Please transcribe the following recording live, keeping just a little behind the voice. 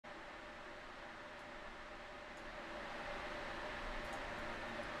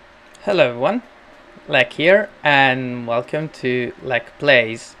Hello everyone, LeK here, and welcome to LeK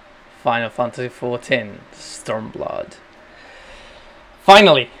Plays Final Fantasy XIV Stormblood.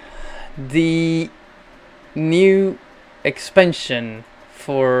 Finally, the new expansion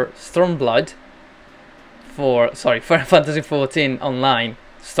for Stormblood, Final Fantasy XIV Online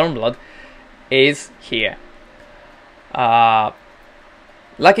Stormblood is here.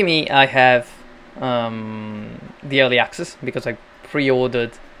 Lucky me, I have the early access because I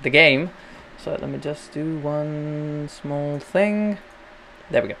pre-ordered the game. So let me just do one small thing.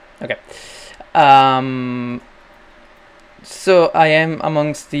 There we go. Okay. So I am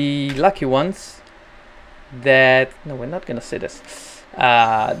amongst the lucky ones that we're not gonna say this.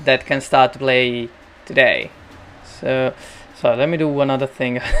 That can start to play today. So let me do one other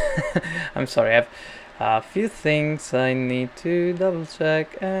thing. I'm sorry. I have a few things I need to double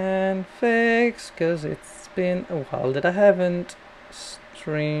check and fix because it's been a while that I haven't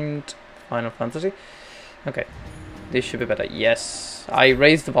streamed Final Fantasy. Okay, this should be better. Yes, I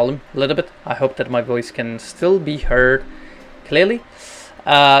raised the volume a little bit. I hope that my voice can still be heard clearly.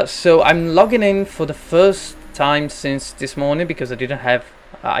 So I'm logging in for the first time since this morning because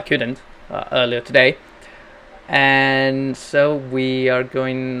I couldn't earlier today. And so we are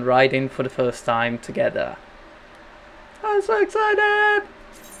going right in for the first time together. I'm so excited!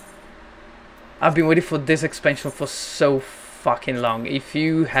 I've been waiting for this expansion for so fucking long. If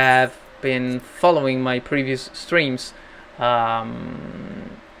you have been following my previous streams in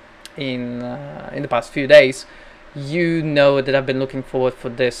the past few days, you know that I've been looking forward for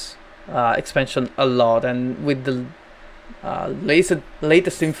this expansion a lot, and with the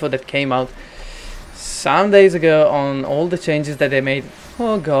latest info that came out some days ago on all the changes that they made,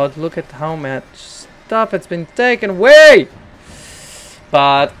 oh god, look at how much stuff has been taken away.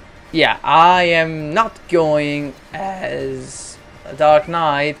 But yeah, I am not going as a Dark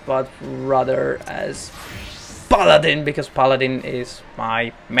Knight, but rather as Paladin, because Paladin is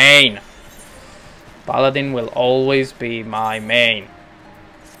my main. Paladin will always be my main.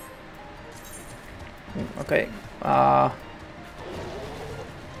 Okay.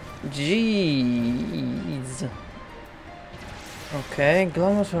 Jeez. Okay,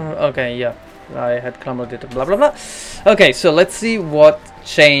 Glamour. Okay, yeah. I had Glamour data, blah blah blah. Okay, so let's see what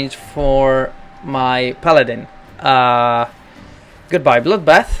changed for my Paladin. Goodbye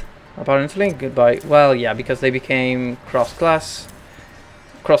Bloodbath, apparently. Goodbye. Well, yeah, because they became cross-roll,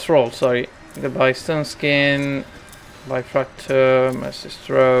 sorry. Goodbye Stone Skin, Goodbye Fracture, Mercy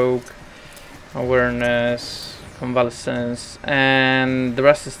Stroke, Awareness, Convalescence, and the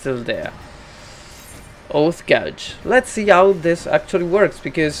rest is still there. Oath Gouge. Let's see how this actually works,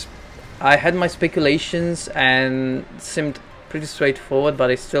 because I had my speculations and it seemed pretty straightforward, but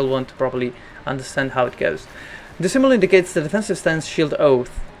I still want to properly understand how it goes. The symbol indicates the defensive stance Shield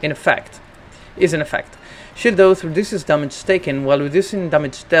Oath is in effect. Shield Oath reduces damage taken while reducing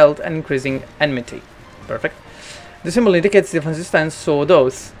damage dealt and increasing enmity. Perfect. The symbol indicates the defensive stance Sword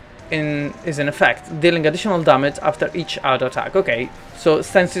Oath is in effect, dealing additional damage after each auto attack. Okay, so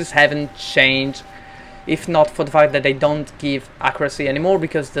stances haven't changed, if not for the fact that they don't give accuracy anymore,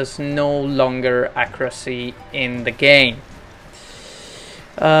 because there's no longer accuracy in the game.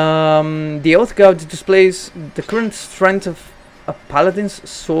 The Oath Gouge displays the current strength of a Paladin's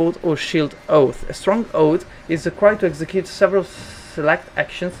Sword or Shield Oath. A strong oath is required to execute several select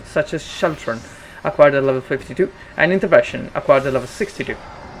actions such as Sheltron, acquired at level 52, and Intervention, acquired at level 62,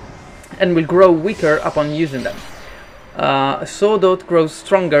 and will grow weaker upon using them. A Sword Oath grows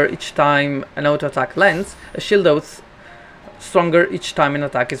stronger each time an auto attack lands. A Shield Oath stronger each time an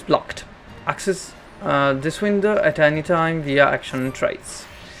attack is blocked. Access this window at any time via action and traits.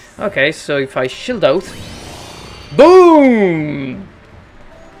 Okay, so if I Shield Oath, boom!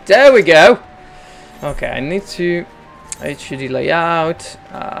 There we go. Okay, I need to HUD layout.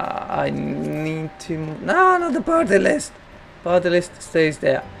 I need to no, not the party list. Party list stays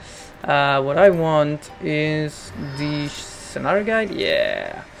there. What I want is the scenario guide.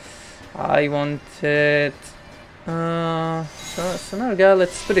 Yeah, I wanted scenario guide.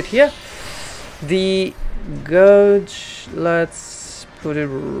 Let's put it here. The Gouge, let's put it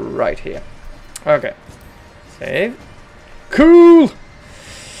right here. Okay, save. Cool.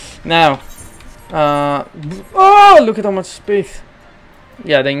 Now, oh, look at how much space.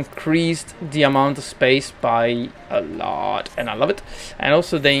 Yeah, they increased the amount of space by a lot, and I love it. And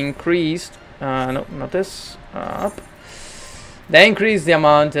also they increased, no, not this, up. They increased the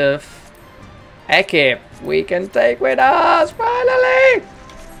amount of equip we can take with us, finally!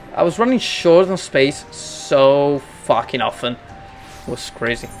 I was running short on space so fucking often. It was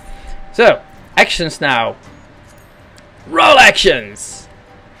crazy. So, actions now. Roll actions!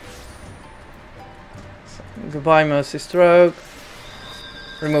 Goodbye, Mercy Stroke.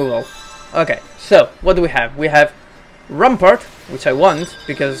 Removal. Okay, so what do we have? We have Rampart, which I want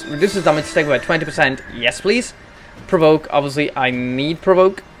because reduces damage taken by 20%. Yes, please. Provoke. Obviously, I need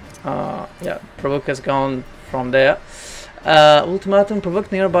Provoke. Yeah, Provoke has gone from there. Ultimatum.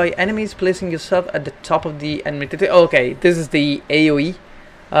 Provoke nearby enemies, placing yourself at the top of the enemy. Okay, this is the AoE.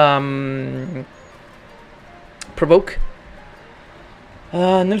 Provoke.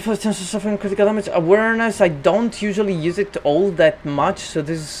 Nullifies chance of suffering critical damage. Awareness, I don't usually use it all that much, so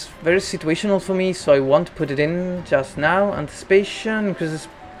this is very situational for me, so I won't put it in just now. Anticipation increases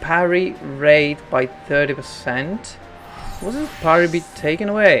parry rate by 30%. Wasn't parry be taken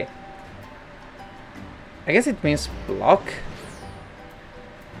away? I guess it means block.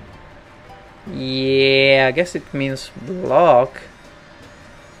 Yeah, I guess it means block.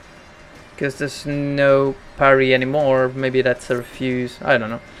 Because there's no parry anymore. Maybe that's a refuse. I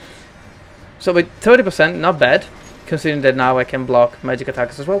don't know. So with 30%, not bad. Considering that now I can block magic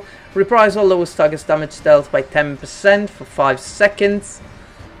attacks as well. Reprisal lowers target's damage dealt by 10% for 5 seconds.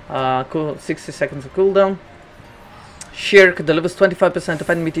 Cool, 60 seconds of cooldown. Shirk delivers 25% of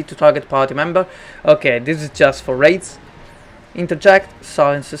enmity to target party member. Okay, this is just for raids. Interject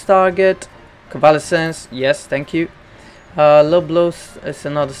silences target. Convalescence, yes, thank you. Low blows is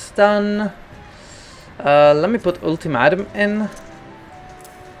another stun. Let me put ultimatum in.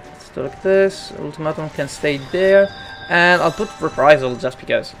 Let's do like this. Ultimatum can stay there. And I'll put reprisal just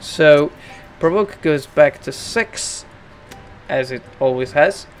because. So provoke goes back to 6, as it always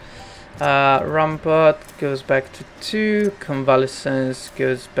has. Rampart goes back to 2. Convalescence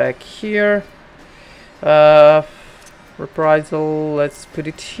goes back here. Reprisal, let's put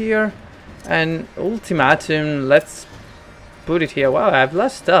it here. And ultimatum, let's put it here. Wow, I have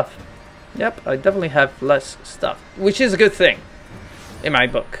less stuff. Yep, I definitely have less stuff, which is a good thing in my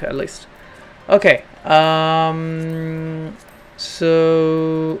book, at least. Okay,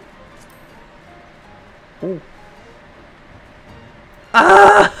 so ooh.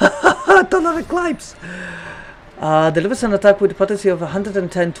 Ton of eclipse. Delivers an attack with a potency of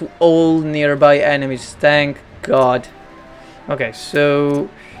 110 to all nearby enemies. Thank God. Okay, so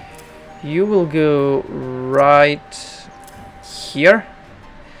you will go right here.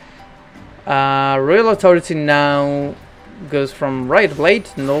 Royal Authority now goes from Riot Blade,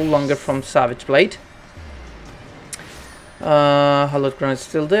 no longer from Savage Blade. Hallowed Ground is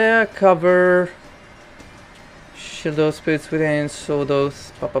still there. Cover. Shield those spirits within, so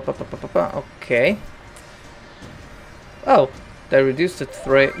those. Okay. Oh, they reduced the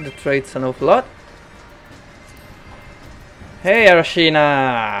traits an awful lot. Hey,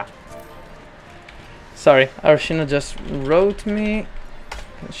 Arashina! Sorry, Arashina just wrote me.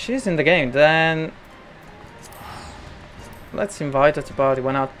 She's in the game, then let's invite her to party,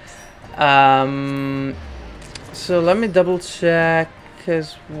 why not? So let me double check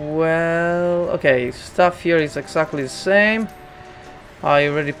as well. Okay, stuff here is exactly the same. I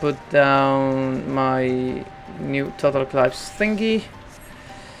already put down my new total eclipse thingy.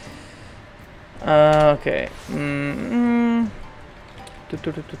 Okay.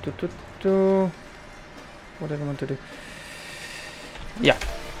 What did I want to do? Yeah.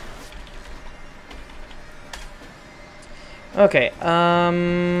 Okay.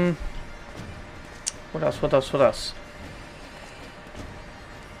 What else? What else? What else?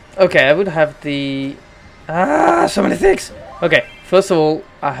 Okay, I would have the so many things. Okay, first of all,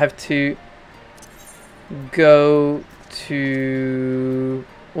 I have to go to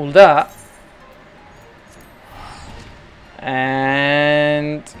all that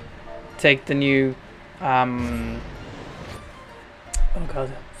and take the new oh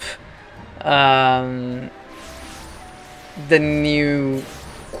god the new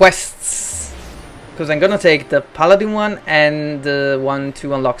quests, because I'm gonna take the Paladin one and the one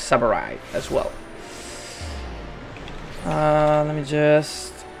to unlock Samurai as well. Let me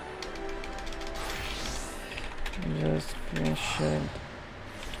just finish it.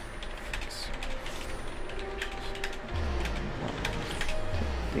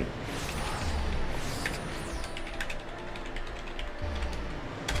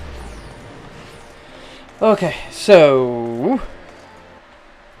 Okay, so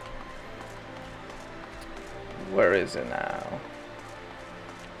where is it now?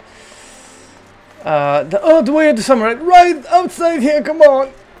 The way of the samurai, right outside here. Come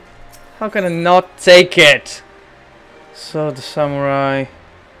on! How can I not take it? So the samurai.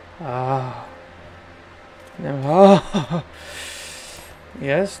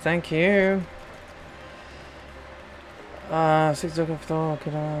 Yes, thank you. 6 o'clock.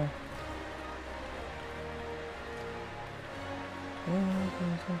 Okay.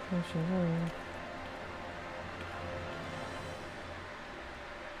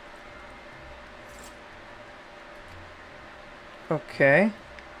 Okay.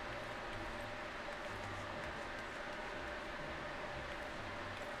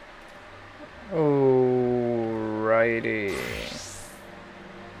 Alrighty.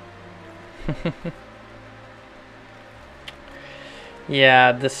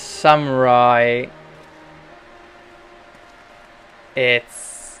 Yeah, the samurai.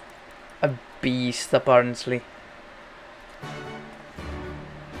 It's a beast, apparently.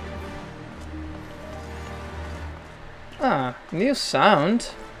 Ah, new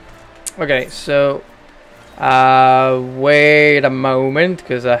sound. Okay, so wait a moment,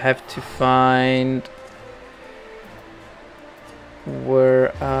 because I have to find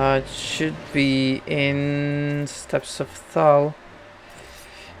where it should be in Steps of Thal.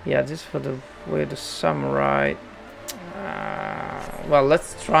 Yeah, this for the way the samurai. Well,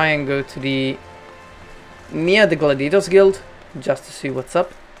 let's try and go to the near the Gladiators Guild just to see what's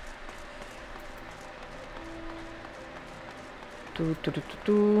up.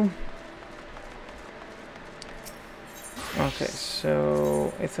 Okay,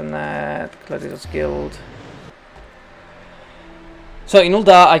 so Ethernet, Gladiators Guild. So in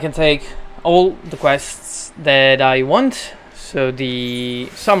Ulda I can take all the quests that I want. So the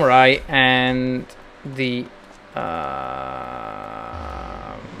samurai and the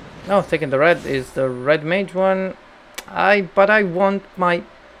no, taking the red is the red mage one. But I want my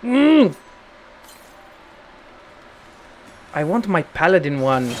I want my paladin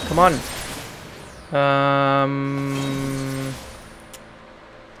one. Come on.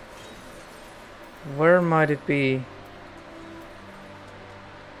 Where might it be?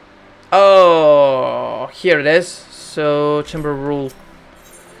 Oh, here it is. So Chamber Rule.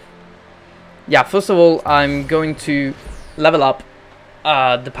 Yeah, first of all, I'm going to level up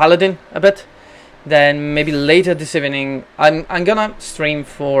the paladin a bit. Then maybe later this evening, I'm gonna stream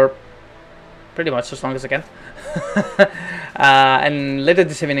for pretty much as long as I can. And later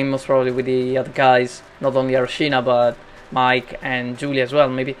this evening, most probably with the other guys, not only Arashina but Mike and Julie as well.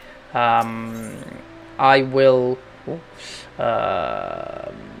 Maybe I will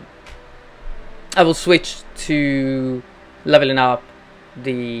switch to leveling up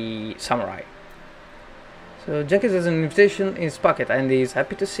the samurai. So Jenkins has an invitation in his pocket and is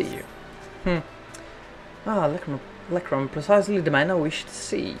happy to see you. Lekram, precisely the man I wish to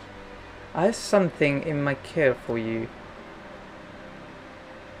see. I have something in my care for you.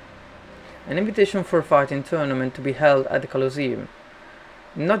 An invitation for a fighting tournament to be held at the Colosseum.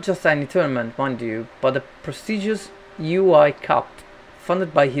 Not just any tournament, mind you, but a prestigious UI Cup,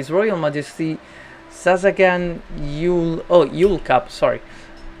 funded by His Royal Majesty Sazagan Yule Cup,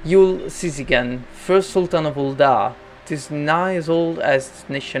 Yule Sizigan, first Sultan of Ulda. It is nigh as old as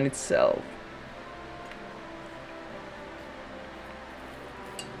the nation itself.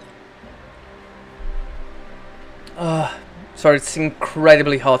 Sorry, it's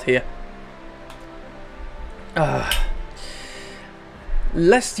incredibly hot here.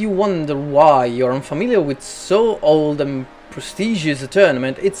 Lest you wonder why you're unfamiliar with so old and prestigious a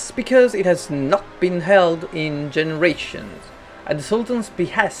tournament, it's because it has not been held in generations. At the Sultan's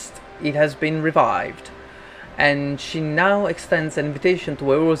behest, it has been revived, and she now extends an invitation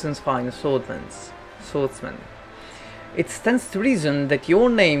to Erosen's finest swordsmen. It stands to reason that your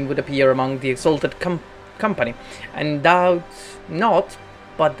name would appear among the exalted company, and doubt not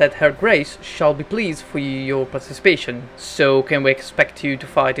but that Her Grace shall be pleased for your participation. So can we expect you to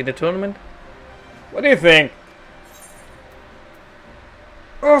fight in the tournament? What do you think?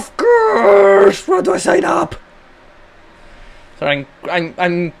 Of course! Where do I sign up? So I'm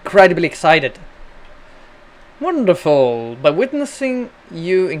incredibly excited. Wonderful! By witnessing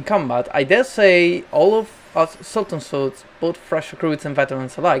you in combat, I dare say all of us Sultan Swords, both fresh recruits and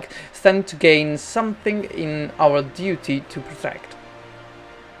veterans alike, stand to gain something in our duty to protect.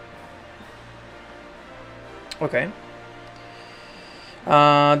 Okay.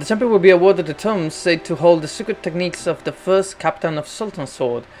 The champion will be awarded the terms said to hold the secret techniques of the first captain of Sultan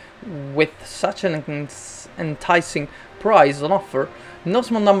Sword. With such an enticing prize on offer, no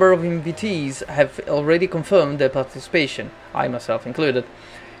small number of invitees have already confirmed their participation, I myself included.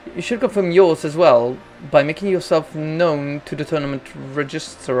 You should confirm yours as well by making yourself known to the tournament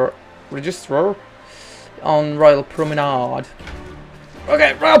registrar on Royal Promenade.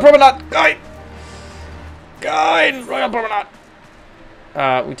 Okay, Royal Promenade, going Royal Promenade.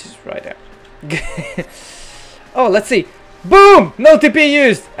 Which is right there. Oh, let's see. Boom! No TP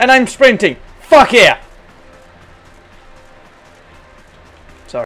used, and I'm sprinting. Fuck yeah!